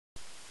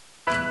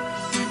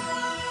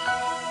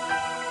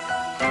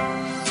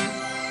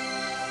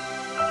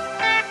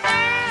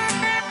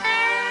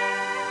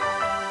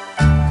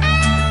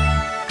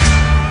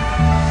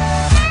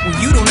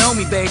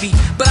baby,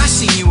 but I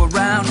seen you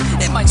around.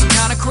 It might seem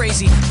kinda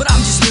crazy, but I'm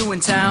just new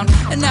in town.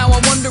 And now I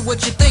wonder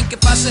what you think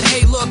if I said,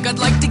 hey look, I'd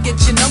like to get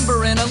your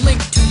number and a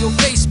link to your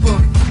Facebook.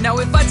 Now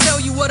if I tell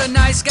you what a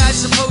nice guy's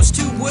supposed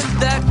to, would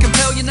that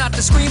compel you not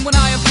to scream when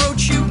I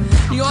approach you?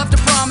 You'll have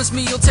to promise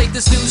me you'll take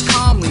this news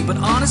calmly, but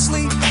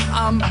honestly,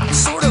 I'm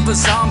sort of a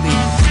zombie.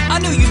 I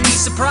knew you'd be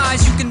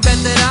surprised, you can bet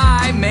that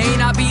I may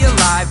not be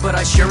alive, but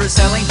I sure as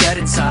hell ain't dead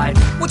inside.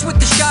 What's with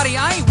the shotty?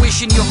 I ain't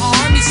wishing you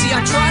harm. You see,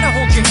 I try to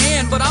hold your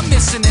hand, but I'm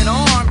missing an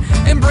arm.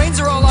 And brains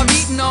are all I've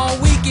eaten all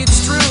week,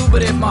 it's true,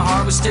 but if my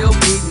heart was still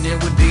beating, it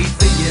would beat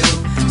for you.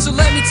 So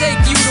let me take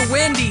you to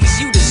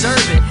Wendy's, you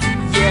deserve it.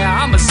 Yeah,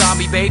 I'm a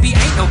zombie, baby,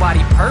 ain't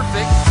nobody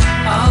perfect.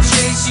 I'll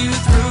chase you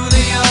through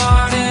the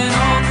yard and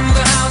all through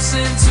the house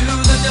into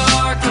the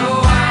dark.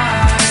 Oh,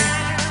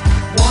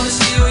 I wanna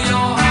steal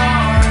your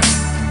heart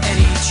and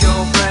eat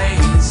your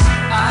brains.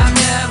 I've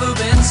never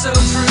been so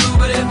true,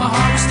 but if my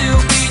heart was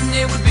still beating,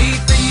 it would beat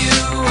for you.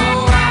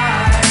 Oh,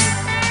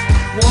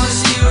 I wanna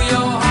steal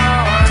your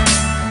heart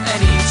and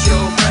eat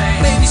your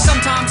brains. Maybe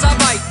sometimes I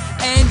bite,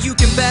 and you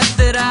can bet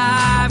that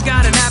I've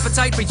got an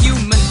appetite for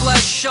human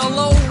flesh. I'll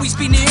always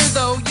be near,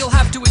 though you'll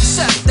have to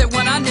accept that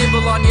when I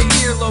nibble on your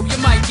earlobe, you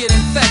might get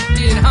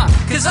infected, huh?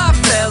 Cause I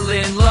fell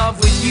in love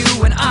with you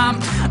and I'm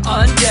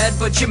undead,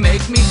 but you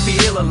make me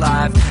feel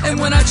alive. And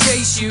when I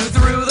chase you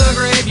through the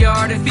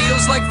graveyard, it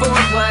feels like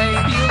foreplay.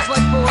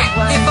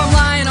 If I'm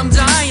lying, I'm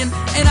dying,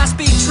 and I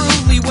speak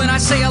truly when I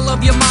say I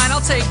love your mind.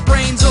 I'll take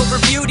brains over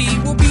beauty.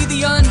 We'll be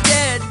the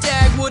undead,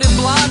 Dagwood and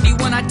Blondie,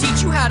 when I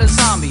teach you how to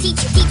zombie.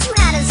 Teach you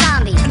how to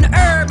zombie. And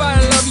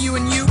everybody love you,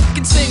 and you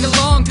can sing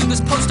along to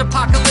this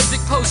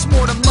post-apocalyptic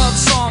post-mortem love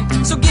song.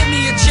 So give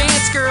me a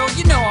chance, girl,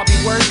 you know I'll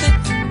be worth it.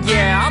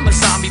 Yeah, I'm a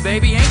zombie,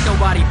 baby, ain't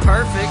nobody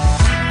perfect.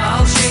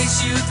 I'll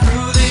chase you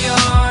through the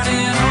yard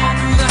and all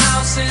through the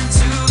house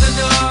into the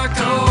dark.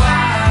 Oh,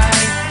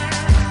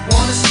 I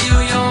wanna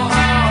steal your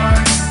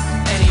heart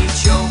and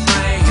eat your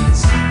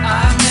brains.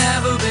 I've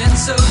never been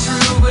so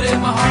true, but if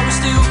my heart was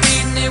still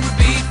beating, it would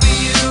beat for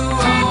you.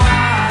 Oh,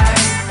 I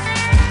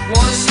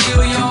wanna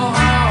steal your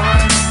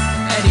heart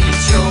and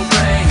eat your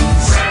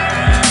brains.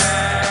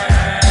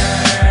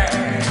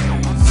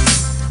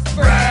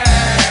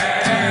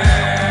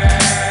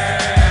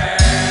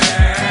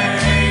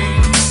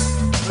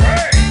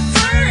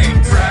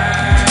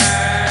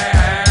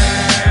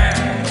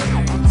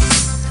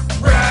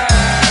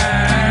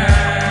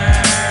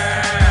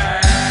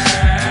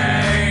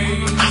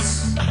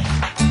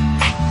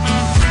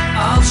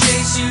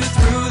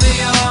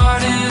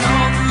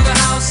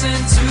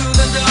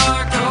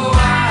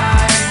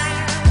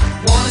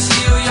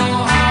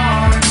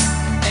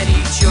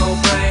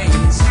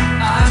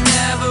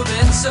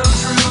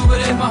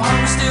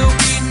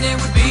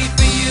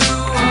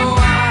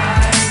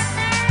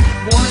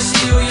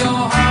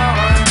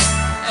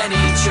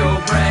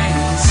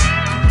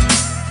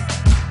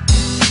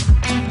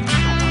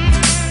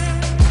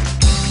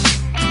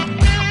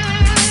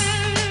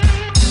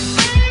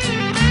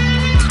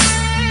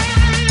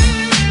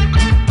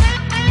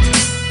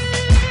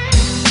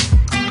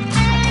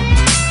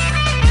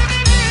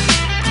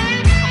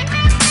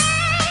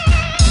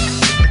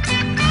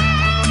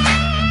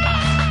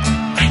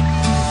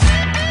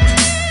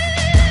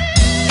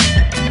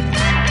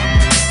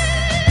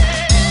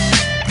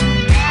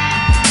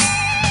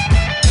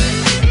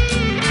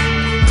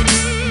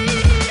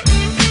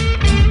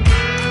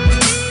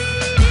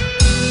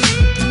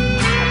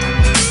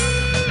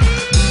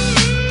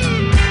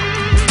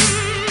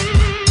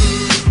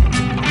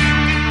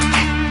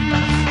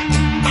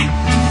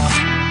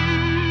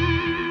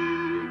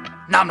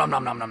 Nom nom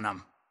nom nom nom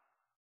nom.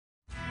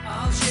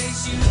 I'll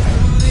chase you.